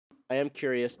I am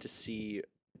curious to see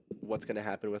what's going to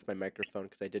happen with my microphone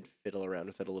because I did fiddle around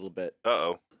with it a little bit.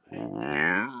 Uh-oh.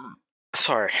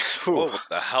 Sorry. Whoa, what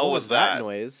the hell What was that that?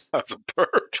 noise? That's a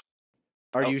bird.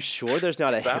 Are Oh. you sure there's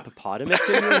not a That- hippopotamus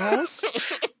in your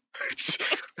house? It's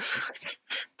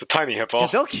a tiny hippo.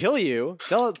 Because they'll kill you.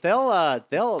 They'll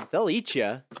eat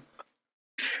you.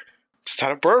 Just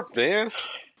had a burp, man.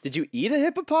 Did you eat a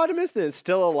hippopotamus that's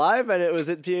still alive and it was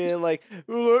it being like,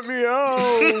 let me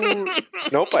out?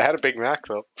 Nope, I had a Big Mac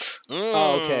though.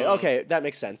 Oh, okay, okay, that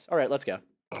makes sense. All right, let's go.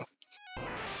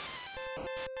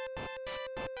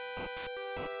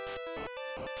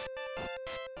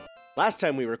 Last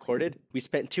time we recorded, we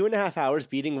spent 2.5 hours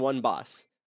beating one boss.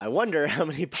 I wonder how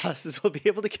many bosses we'll be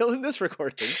able to kill in this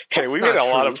recording. Hey, That's we not made a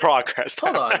lot true. of progress.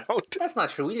 Hold on. that round. That's not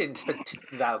true. We didn't spend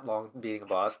that long beating a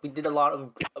boss. We did a lot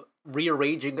of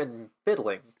rearranging and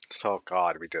fiddling. Oh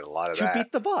god, we did a lot of To that.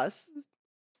 beat the boss.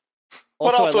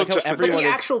 But Also, also I like how just the- But everyone the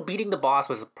is... actual beating the boss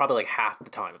was probably like half the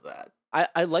time of that.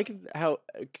 I like how...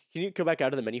 Can you go back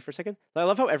out of the menu for a second? I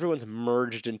love how everyone's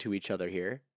merged into each other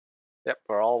here. Yep,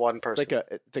 we're all one person. Like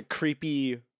it's a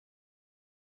creepy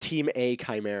Team A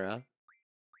chimera.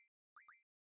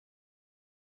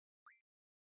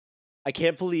 I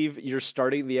can't believe you're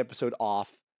starting the episode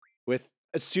off with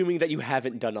assuming that you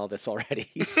haven't done all this already.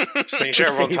 Just making sure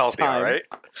to everyone's save healthy, time. alright?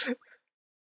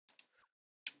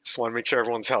 Just want to make sure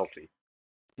everyone's healthy.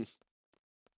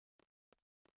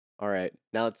 All right,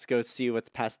 now let's go see what's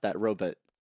past that robot.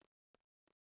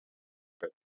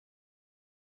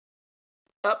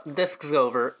 Up, disc's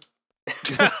over.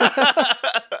 Please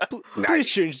Nice.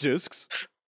 change discs.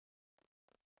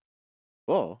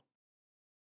 Whoa.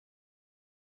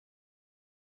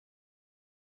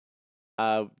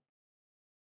 We're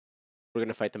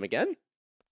gonna fight them again?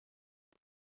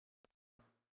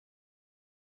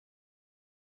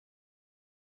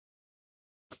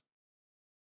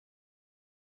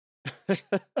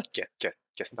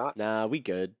 Guess not. Nah, we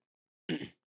good.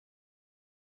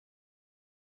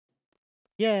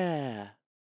 Yeah.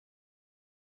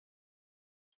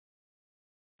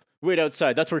 Wait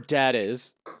outside. That's where Dad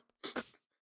is.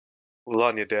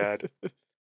 Lasagna, Dad.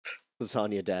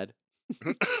 Lasagna Dad.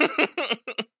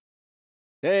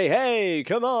 Hey,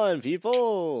 come on,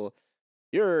 people!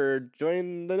 You're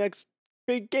joining the next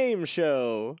big game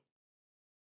show.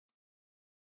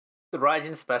 The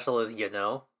Raijin special is, you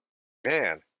know.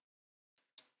 Man.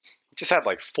 He just had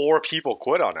like 4 people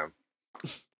quit on him.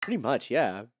 Pretty much,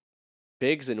 yeah.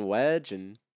 Biggs and Wedge,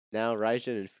 and now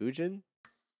Raijin and Fujin.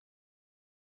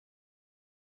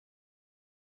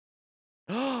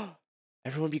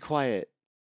 Everyone be quiet.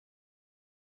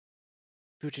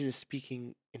 Fujin is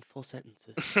speaking in full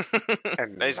sentences.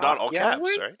 And He's not all caps,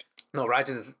 Yaoi? right? No,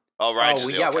 Raijin's... Oh, Raijin's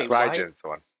the yeah, all wait, caps. Raijin's the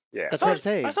one. Yeah. That's what I'm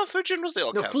saying. I thought Fujin was the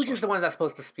all No, caps. Fujin's the one that's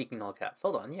supposed to speak in all caps.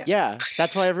 Hold on, yeah. Yeah,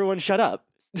 that's why everyone shut up.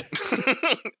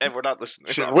 And we're not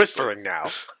listening. She's obviously. whispering now.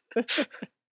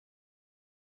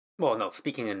 Well, no,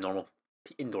 speaking in normal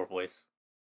indoor voice.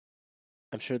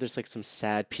 I'm sure there's like some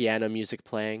sad piano music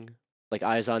playing. Like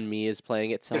Eyes on Me is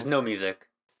playing itself. There's no music.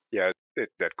 Yeah,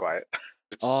 it's dead quiet.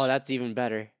 It's, Oh, that's even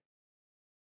better.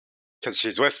 Because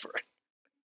she's whispering.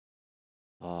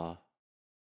 Oh.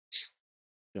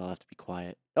 You'll have to be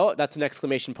quiet. Oh, that's an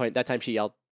exclamation point. That time she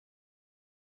yelled.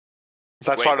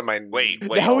 That's Wait, part of my... wait,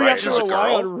 Now we have to Raijin's a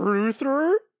rely on girl?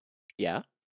 Ruthra? Yeah.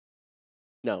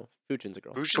 No, Fujin's a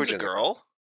girl. Fujin's a Fujin. girl?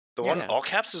 The one Yeah. all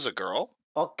caps is a girl?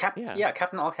 Yeah. Yeah,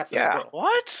 Captain All Caps Yeah. is a girl.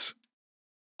 What?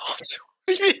 What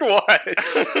do you mean, what?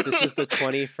 This is the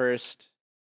 21st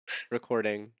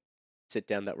recording sit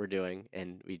down that we're doing,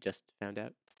 and we just found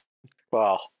out.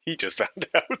 Well, he just found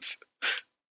out.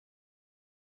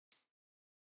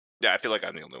 Yeah, I feel like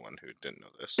I'm the only one who didn't know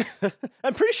this.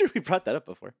 I'm pretty sure we brought that up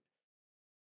before.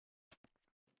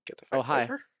 Get the Oh, fights hi.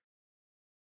 over?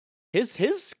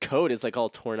 His code is like all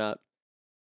torn up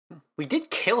We did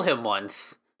kill him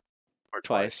once. Or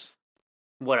twice.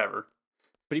 Whatever.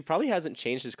 But he probably hasn't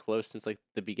changed his clothes since like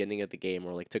the beginning of the game,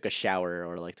 or like took a shower,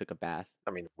 or like took a bath.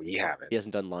 I mean, we haven't. He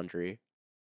hasn't done laundry.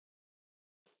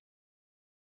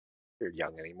 You're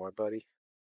young anymore, buddy.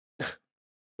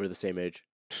 We're the same age.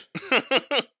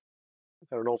 I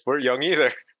don't know if we're young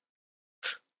either.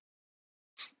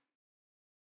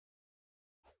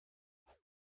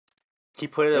 He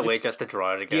put it What away just to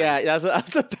draw it again. Yeah, that's what I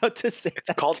was about to say. It's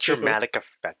that called too. dramatic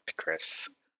effect,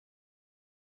 Chris.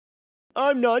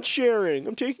 I'm not sharing.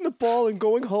 I'm taking the ball and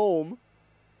going home.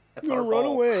 That's I'm gonna our run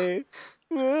ball. away.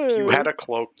 If you had a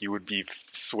cloak, you would be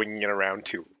swinging it around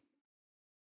too.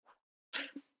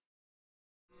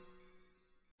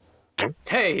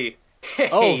 Hey!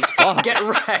 Oh, Hey! fuck. Get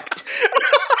wrecked!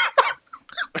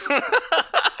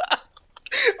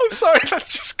 I'm sorry,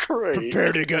 that's just great.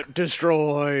 Prepare to get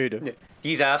destroyed.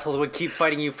 These assholes would keep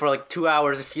fighting you for like 2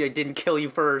 hours if I didn't kill you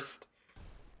first.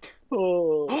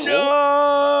 Oh.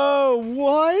 No!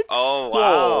 What? Oh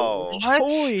wow! What?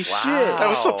 Holy Wow. shit! That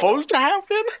was supposed to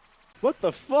happen? What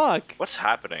the fuck? What's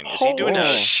happening? Is he doing Holy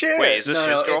a? shit. Wait, is this No, his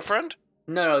no, it's- girlfriend?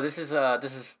 No, this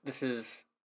is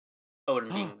Odin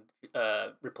being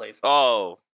replaced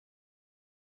Oh,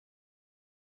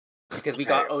 because we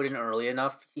got Okay. Odin early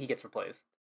enough. He gets replaced.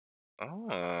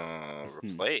 oh,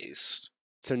 replaced.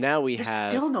 So now we There's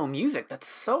have. still no music. That's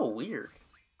so weird.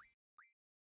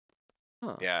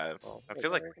 Huh. Yeah, Oh, I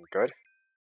feel like anything good. there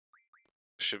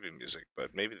should be music,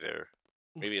 but maybe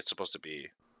it's supposed to be.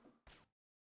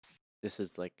 This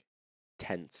is like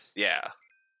tense. Yeah.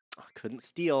 Oh, couldn't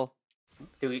steal.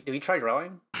 Do we try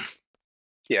drawing?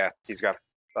 Yeah, he's got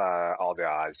all the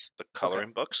odds. The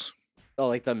coloring books. Oh,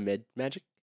 like the mid magic?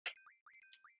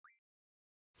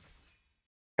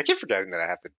 I keep forgetting that I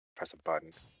have to press a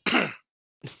button.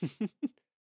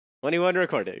 21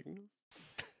 recordings.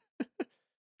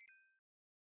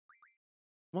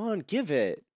 Come on, give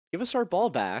it. Give us our ball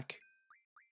back.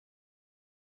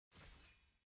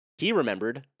 He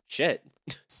remembered. Shit.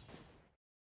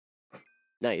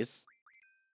 Nice.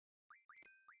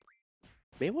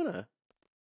 May wanna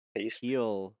Taste.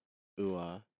 heal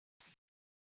Ua.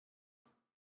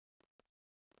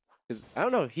 Cause I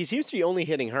don't know, he seems to be only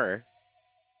hitting her.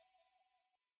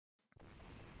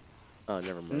 Oh,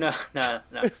 never mind. No.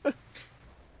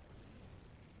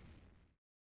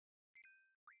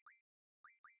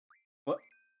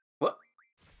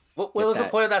 What Get was the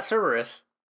that. point of that Cerberus?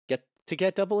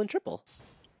 Get double and triple.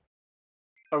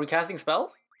 Are we casting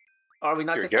spells? Are we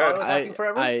not You're just good. auto-attacking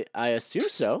forever? I assume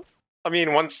so. I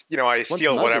mean, once I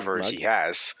steal Mug is whatever Mug. he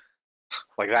has,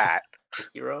 like that. The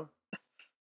hero?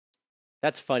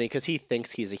 That's funny because he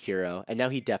thinks he's a hero, and now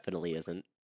he definitely isn't.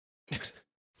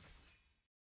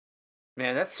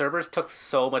 Man, that Cerberus took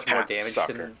so much more Ah, damage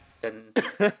sucker. than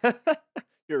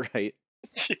You're right.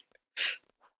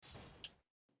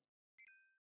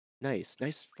 Nice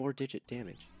 4-digit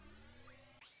damage.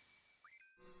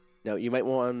 No, you might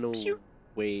want to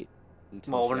wait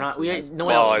until. well, she we're not. actually has- No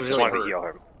one Well, else I was just really wanted to hurt.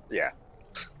 heal him. Yeah.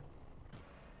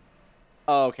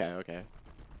 Oh, okay.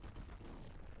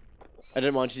 I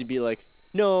didn't want you to be like,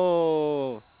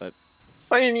 no, but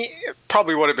I mean, it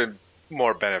probably would have been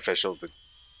more beneficial to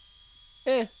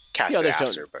cast the it others don't-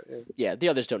 after, but yeah, the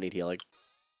others don't need healing.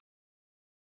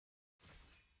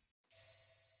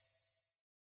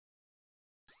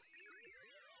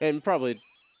 And probably,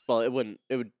 well, it wouldn't.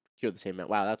 It would cure the same amount.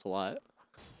 Wow, that's a lot.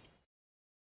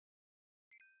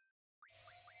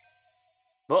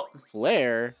 Well,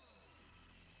 Flare.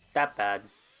 that bad.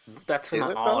 That's Is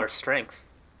not it, all though? our strength.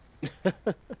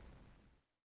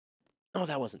 Oh,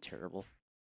 that wasn't terrible.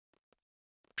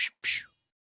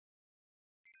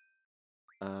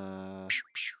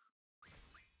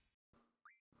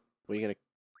 What are you gonna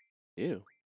do?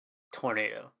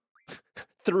 Tornado.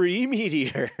 3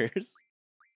 meteors.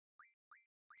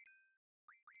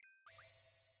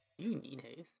 You need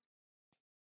haste.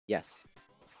 Yes.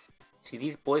 Do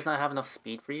these boys not have enough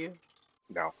speed for you?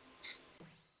 no.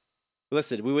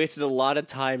 Listen, we wasted a lot of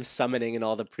time summoning in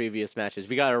all the previous matches.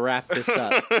 We gotta wrap this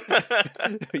up.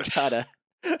 We gotta.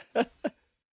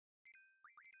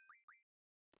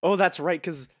 Oh, that's right,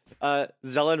 because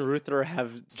Zella and Ruthra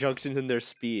have junctions in their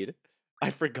speed.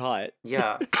 I forgot.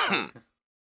 Yeah.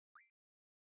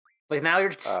 Like now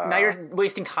you're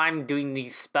wasting time doing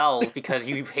these spells because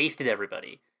you've hasted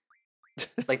everybody.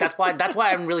 Like that's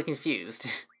why I'm really confused.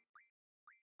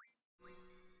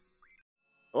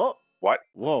 Oh, What?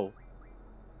 whoa.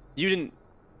 You didn't.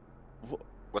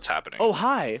 What's happening? Oh,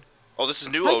 hi. Oh, this is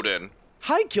new Hi. Odin.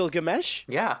 Hi, Gilgamesh.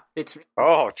 Yeah, it's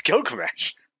Oh, it's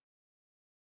Gilgamesh.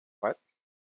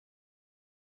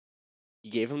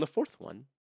 You gave him the 4th one.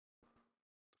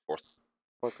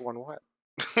 What one? What?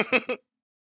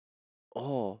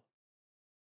 Oh.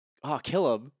 Oh,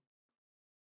 kill him.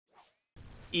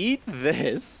 Eat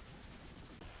this.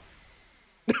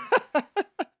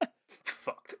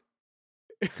 fucked.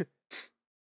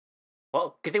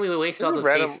 Well, good thing we wasted all This is those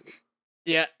random- hastes.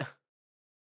 Yeah.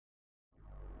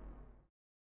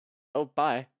 Oh,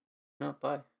 bye. No,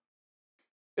 bye.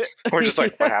 We're just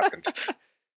like, what happened?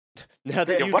 Now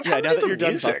that Yeah, you, what yeah, happened now to that the you're done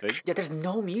music? buffing. Yeah, there's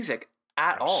no music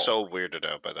at I'm all. so weirded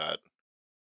out by that.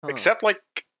 Huh. Except like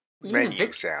Even the menu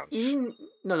vic- sounds.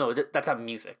 No, that's not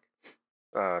music.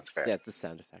 Oh, that's fair. Yeah, it's the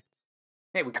sound effects.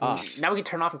 Hey, we can, Ah. now we can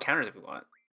turn off encounters if we want.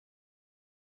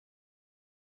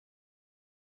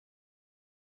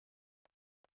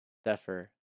 Zephyr.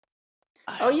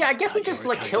 Oh yeah, I always guess we thought you just were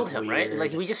like kind killed of him, right?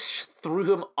 Like weird. we just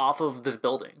threw him off of this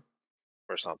building.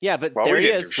 or something. Yeah, but Well, there we he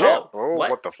didn't is. do shit. Oh, Oh,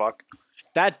 what the fuck?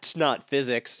 that's not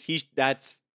physics.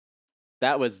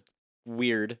 That was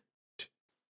weird.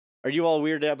 Are you all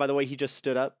weirded out by the way he just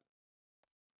stood up?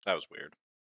 That was weird.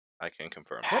 I can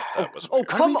confirm What? that was Oh, weird.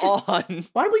 come on!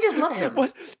 Why did we just let him?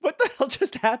 What the hell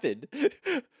just happened?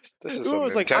 This is Ooh, some it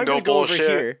was like, Nintendo I'm gonna bullshit. go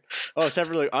over here. Oh,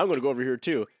 Several like, I'm gonna go over here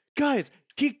too. Guys,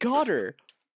 he got her.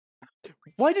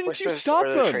 Why didn't you stop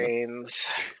him? Trains.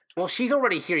 Well, she's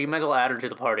already here. You might as well add her to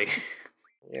the party.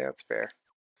 Yeah, that's fair.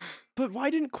 But why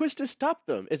didn't Quista stop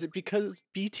them? Is it because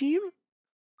B team?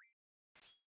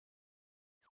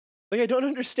 Like, I don't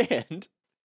understand.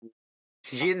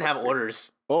 She didn't have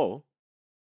orders. Oh.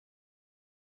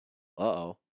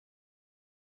 Uh-oh.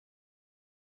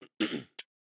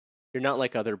 You're not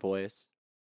like other boys.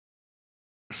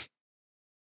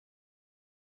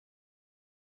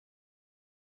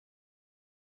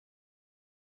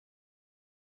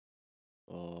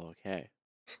 Okay.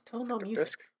 Still no music.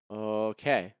 Disc.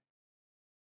 Okay.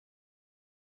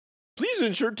 Please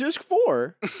insert disc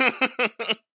 4.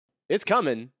 It's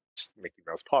coming. Just Mickey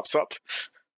Mouse pops up.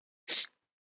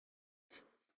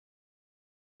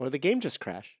 Or the game just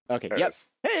crashed. Okay, There it yep. is.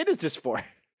 Hey, it is disc 4.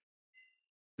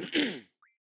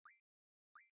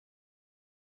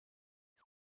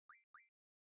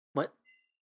 What?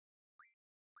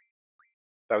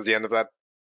 That was the end of that.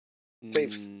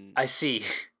 Saves. I see.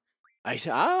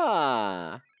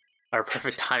 Ah. Our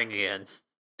perfect timing again.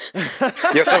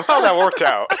 Yeah, somehow that worked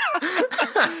out.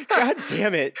 God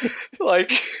damn it.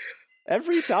 Like,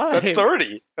 Every time. that's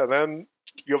 30. And then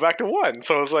you go back to 1.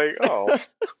 So it's like, oh,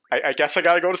 I guess I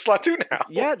gotta go to slot 2 now.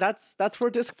 Yeah, that's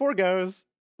where disc 4 goes.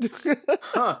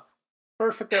 Huh.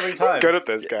 Perfect every time. Good at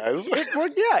this, guys. It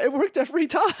worked, yeah, it worked every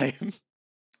time.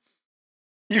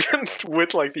 Even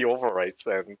with, like, the overwrites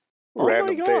and Oh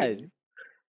random my god. things.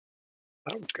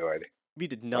 That was good. We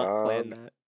did not plan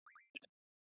that.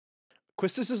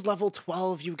 Quistis is level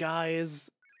 12, you guys.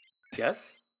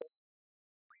 Yes?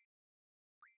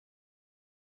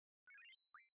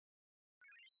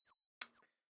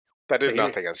 That is So here-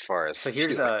 nothing as far as. So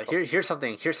here's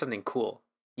something cool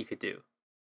you could do.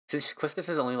 Since Quistis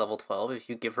is only level 12, if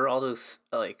you give her all those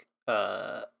I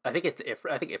think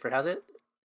Ifrit has it.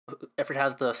 Ifrit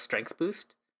has the strength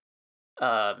boost.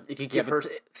 If you give her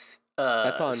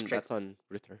That's on strength...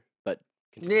 Ruthra, but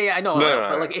continue. Yeah, I know. No,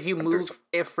 but like if you I'm move so-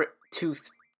 Ifrit to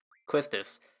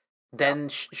Quistis, then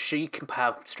she can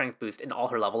have strength boost, and all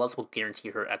her level ups will guarantee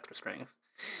her extra strength.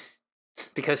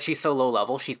 Because she's so low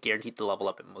level, she's guaranteed to level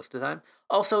up at most of the time.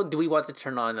 Also, do we want to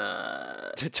turn on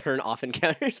To turn off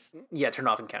encounters? Yeah, turn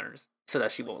off encounters so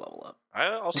that she won't level up.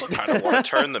 I also kind of want to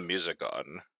turn the music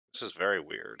on. This is very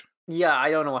weird. Yeah,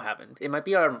 I don't know what happened. It might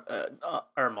be our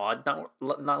mod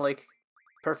not like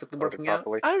perfectly working out.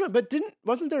 properly. I don't know, but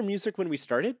wasn't there music when we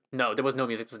started? No, there was no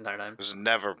music this entire time. There's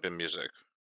never been music.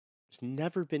 There's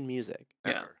never been music.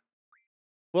 Yeah. Ever.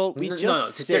 Well, we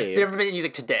just There's saved. never been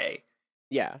music today.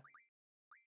 Yeah.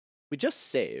 We just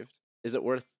saved. Is it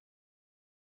worth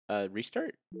a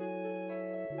restart?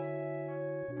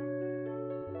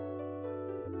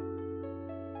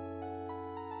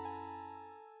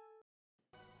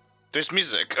 There's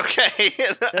music. Okay.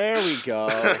 There we go.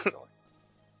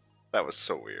 That was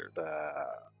so weird.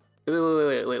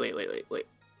 Wait.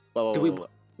 Whoa, Do whoa, whoa.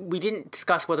 we didn't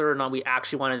discuss whether or not we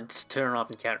actually wanted to turn off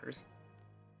encounters.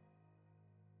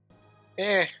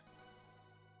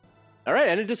 All right,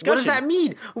 end of discussion. What does that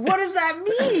mean? What does that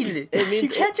mean? It means- you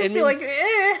can't just it be like, means-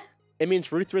 eh. It means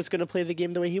Ruthra's going to play the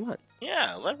game the way he wants.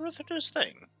 Yeah, let Ruthra do his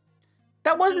thing.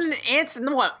 That wasn't an answer.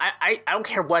 No, I don't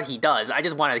care what he does. I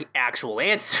just want an actual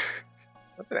answer.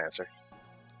 That's an answer.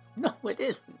 No, it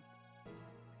isn't.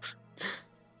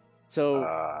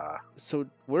 So, so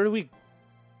where do we?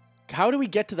 How do we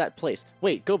get to that place?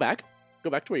 Wait, go back. Go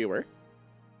back to where you were.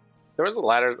 There was a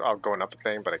ladder going up a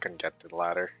thing, but I couldn't get to the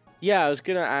ladder. Yeah, I was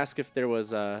gonna ask if there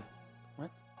was a.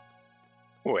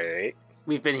 Wait.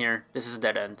 We've been here. This is a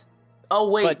dead end. Oh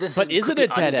wait, But- this but is could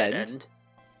it be a dead undead end?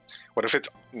 What if it's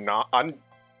not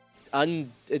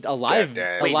Alive,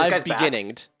 Dead. Wait, this alive guy's back.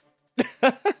 beginning. Is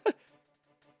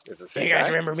it the same You guys guy?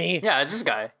 remember me? Yeah, it's this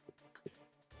guy.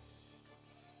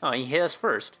 Oh, he hit us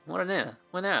first. What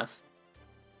an ass.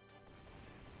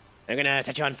 I'm gonna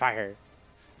set you on fire.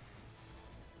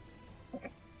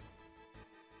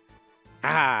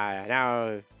 Ah,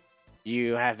 now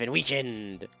you have been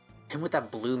weakened. And with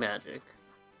that blue magic.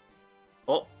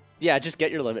 Oh, Yeah, just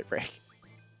get your limit break.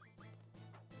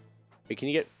 Wait, you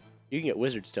can get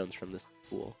wizard stones from this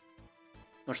pool.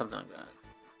 or something like that.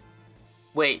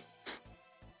 Wait.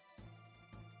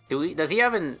 Does he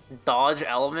have a dodge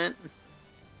element?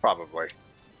 Probably.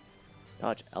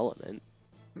 Dodge element.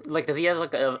 Like, does he have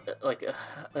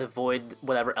avoid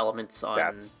whatever elements on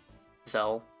Death.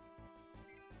 Zell?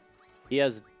 He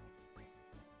has.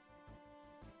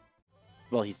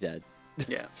 Well, he's dead.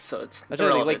 Yeah, so it's I'm trying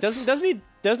to think, like, irrelevant.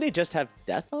 doesn't he just have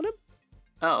death on him?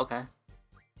 Oh, okay.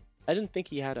 I didn't think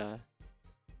he had a.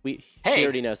 She Hey!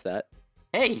 already knows that.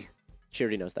 Hey. She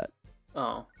already knows that.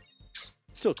 Oh, It's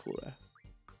still cool though.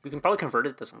 we can probably convert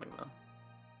it to something though.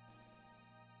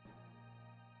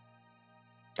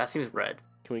 That seems red.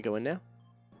 Can we go in now?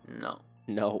 No.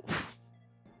 No.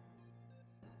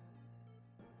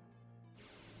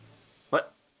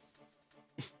 What?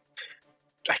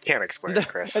 I can't explain it,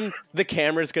 Chris. And the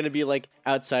camera's gonna be like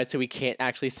outside, so we can't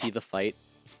actually see the fight.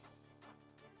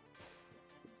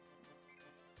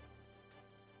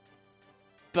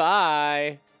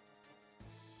 Bye.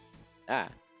 Ah.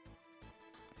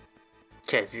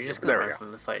 Okay, if you're just gonna There we run go.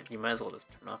 from the fight, you might as well just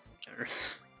turn off the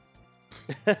cameras.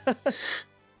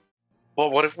 Well,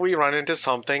 what if we run into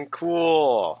something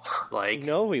cool? Like,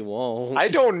 No, we won't. I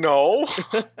don't know.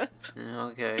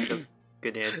 okay, that's a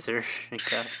good answer, I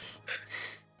guess.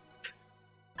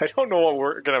 I don't know what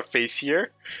we're gonna face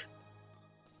here.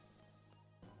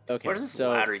 Okay, Where's this so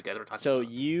ladder you guys were talking so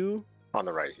about? you. On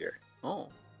the right here. Oh,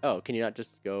 Oh, can you not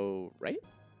just go right?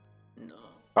 no.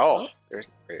 Oh, there's.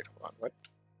 Wait, hold on. What?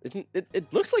 Isn't it?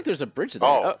 It looks like there's a bridge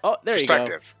there. Oh, There you go.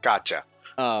 Perspective. Gotcha.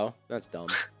 Oh, that's dumb.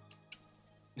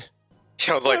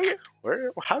 I was like,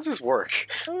 where? How's this work?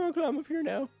 Oh, okay, I'm up here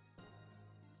now.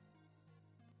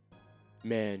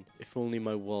 Man, if only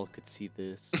my wall could see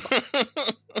this. There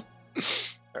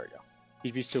we go.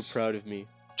 He'd be so proud of me.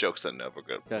 Jokes that never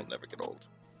will Okay. never get old.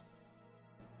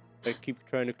 I keep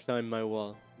trying to climb my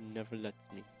wall. He never lets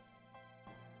me.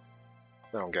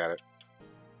 I don't get it.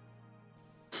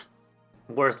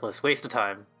 Worthless, waste of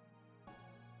time.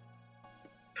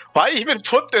 Why even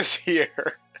put this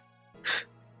here?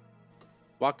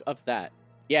 Walk up that.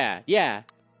 Yeah, yeah,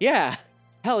 yeah.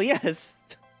 Hell yes.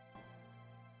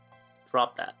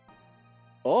 Drop that.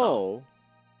 Oh,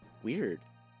 weird.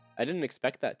 I didn't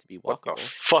expect that to be What the walkable.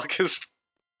 fuck is?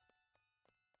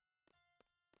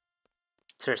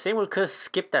 So you're saying we could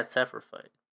skip that Zephyr fight?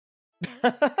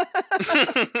 A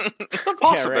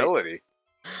possibility.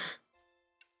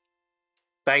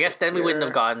 But I guess then we wouldn't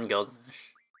have Yeah. gotten Gilgamesh.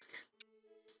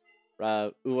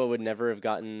 Uwa would never have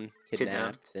gotten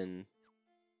Kidnapped. kidnapped and.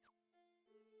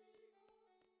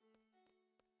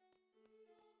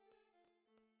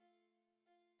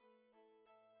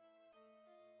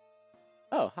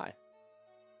 Oh, hi.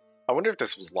 I wonder if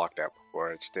this was locked out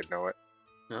before. I just didn't know it.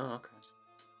 Oh, okay.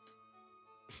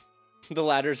 The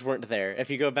ladders weren't there. If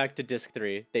you go back to disc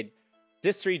 3,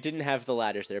 disc 3 didn't have the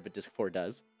ladders there, but disc 4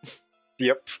 does.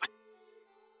 Yep.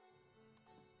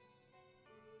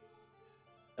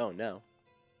 Oh no.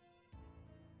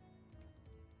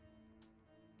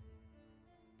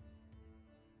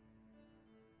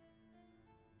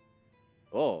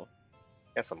 Oh,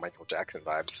 Yeah, some Michael Jackson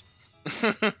vibes.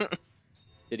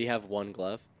 did he have one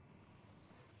glove?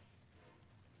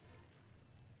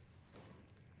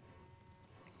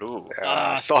 Ooh.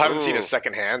 I still haven't seen Ooh. his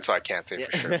second hand, so I can't say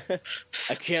for sure.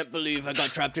 I can't believe I got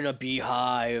trapped in a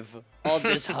beehive. All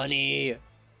this honey.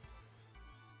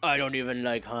 I don't even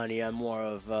like honey. I'm more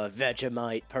of a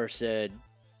Vegemite person.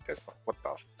 It's like, what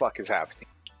the fuck is happening?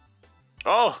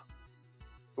 Oh,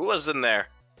 who was in there?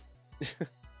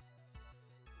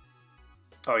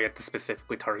 Oh, you have to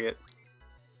specifically target.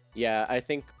 Yeah, I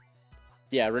think.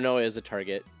 Yeah, Renoa is a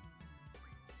target.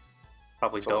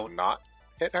 Probably So don't. not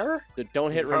hit her? So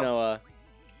don't hit You prob- Renoa,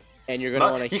 and you're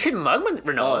gonna want You to. can mug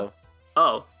Renoa.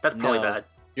 Oh, that's probably No. bad.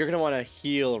 You're gonna want to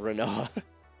heal Renoa.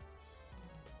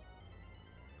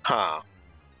 Huh.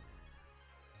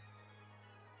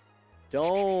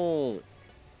 Don't.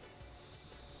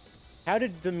 How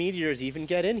did the meteors even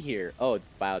get in here? Oh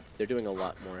wow, they're doing a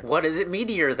lot more. What is it,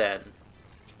 Meteor, then?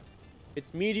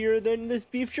 It's meatier than this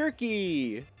beef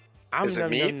jerky. Is it Nom,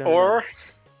 meat nom, nom, or?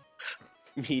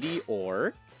 nom. Meaty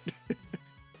or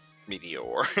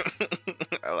Meteor.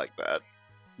 I like that.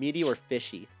 meaty or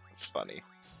fishy It's funny.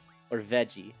 or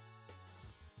veggie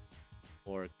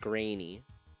or grainy.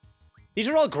 These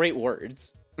are all great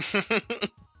words.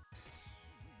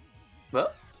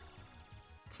 Well,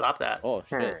 stop that. Oh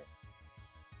shit. Hmm.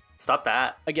 Stop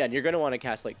that. Again, you're gonna want to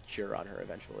cast like Cure on her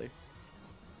eventually.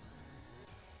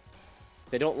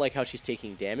 They don't like how she's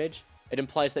taking damage. It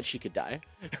implies that she could die.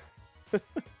 Wouldn't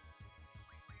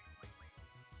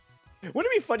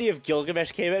it be funny if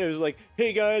Gilgamesh came in and was like,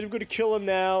 "Hey guys, I'm gonna kill him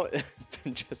now,"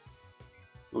 and just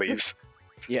Leaves.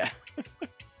 yeah.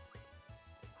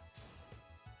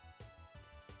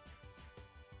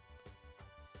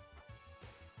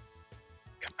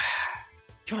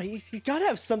 God, you gotta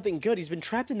have something good. He's been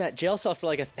trapped in that jail cell for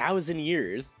like 1,000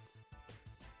 years.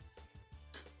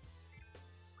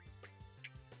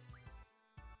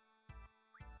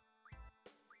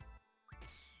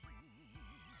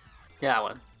 Yeah, that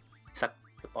one. Except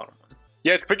the bottom one.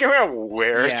 Yeah, figuring out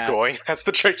where it's Yeah. going, that's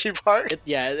the tricky part.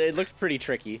 It looked pretty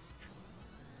tricky.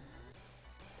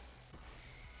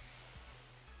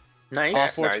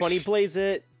 Nice. 420 Nice. blaze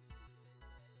it.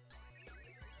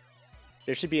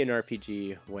 There should be an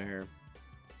RPG where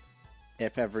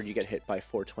if ever you get hit by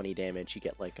 420 damage, you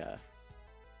get like a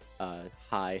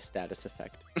high status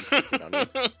effect. inflicted on you.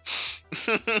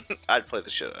 I'd play the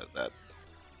shit out of that.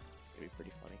 It'd be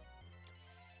pretty funny.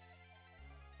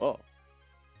 Oh.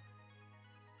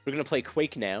 We're gonna play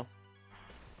Quake now.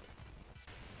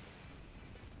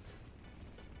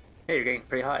 Hey, you're getting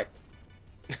pretty high.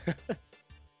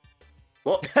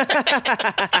 Whoa.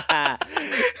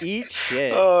 Eat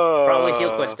shit. Probably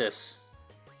heal Quistis.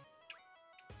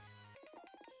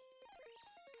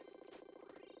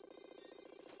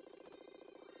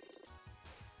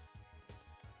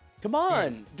 Come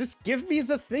on, just give me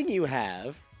the thing you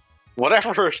have.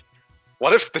 Whatever.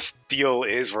 What if this deal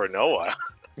is Renoa?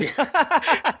 Contain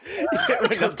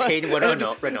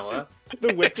Renoa.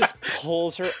 The whip just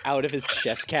pulls her out of his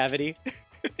chest cavity.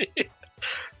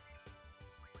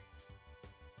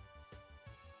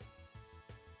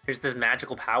 Here's this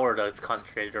magical power that's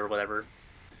concentrated or whatever.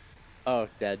 Oh,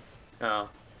 dead. Oh.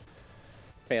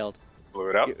 Failed. Blew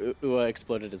it up. Ua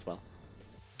exploded as well.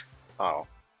 Oh.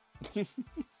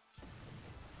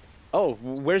 Oh,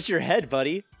 where's your head,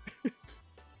 buddy?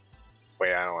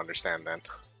 Wait, I don't understand then.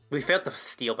 We failed to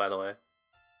steal, by the way.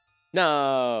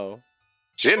 No.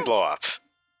 She didn't blow up.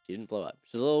 She didn't blow up.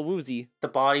 She's a little woozy. The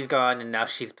body's gone and now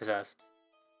she's possessed.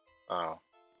 Oh.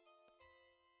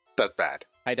 That's bad.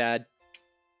 Hi, Dad.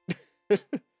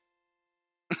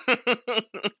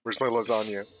 Where's my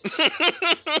lasagna?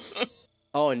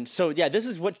 Oh, and so yeah, this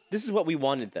is what we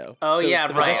wanted though. Oh So yeah,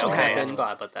 the right. possession Okay, I happened,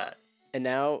 forgot about that. and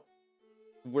now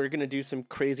we're gonna do some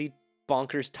crazy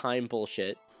bonkers time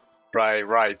bullshit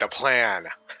Right. The plan.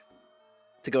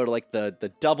 to go to like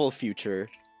the double future.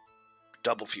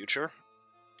 Double future.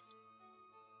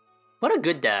 What a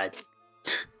good dad.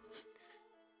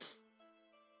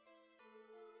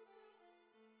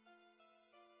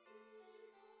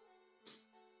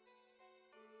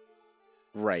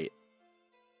 Right.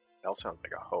 That sounds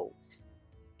like a hoe.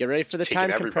 Get ready for the Just taking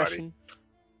time everybody. compression.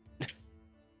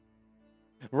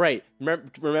 Right.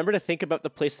 Remember to think about the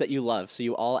place that you love, so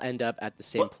you all end up at the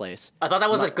same What? place. I thought that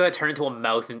was like gonna turn into a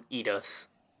mouth and eat us.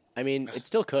 I mean, it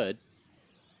still could.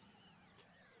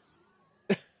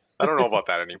 I don't know about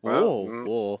that anymore. Whoa,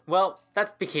 whoa. Well,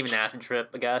 that became an acid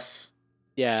trip, I guess.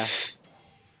 Yeah.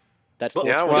 That Well,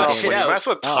 Yeah, 420 well, got shit when you out. mess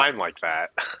with Oh. time like that,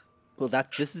 Well,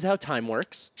 this is how time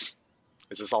works.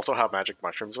 is this also how magic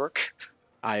mushrooms work?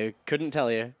 I couldn't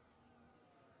tell you.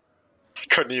 I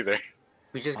couldn't either.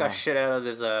 We just got Oh. shit out of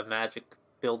this magic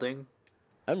building.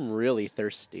 I'm really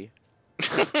thirsty.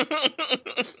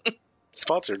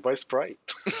 Sponsored by Sprite.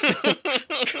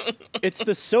 It's the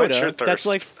your soda that's thirst.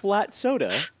 like flat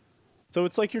soda. So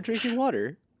it's like you're drinking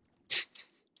water.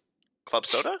 Club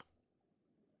soda?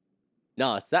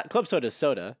 No, it's that club soda is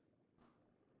soda.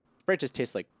 Sprite just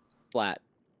tastes like flat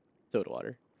soda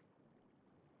water.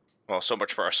 Well, so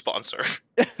much for our sponsor.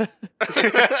 Yeah, No, I don't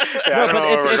but know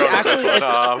where we're it's going with this actually-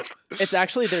 one. It's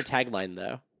actually their tagline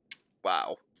though.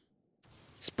 Wow.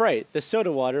 Sprite, the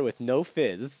soda water with no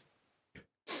fizz.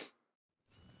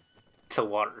 It's a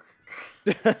water.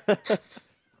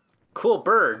 Cool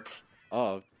birds.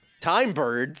 Oh, time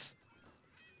birds.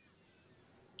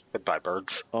 Goodbye,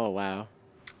 birds. Oh wow.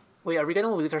 Wait, are we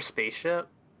gonna lose our spaceship?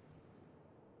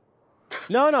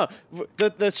 No. The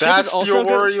ship That's is also your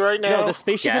gonna- worry right now? No, the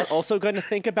spaceship Yes. is also going to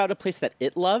think about a place that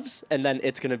it loves, and then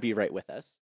it's going to be right with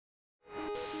us.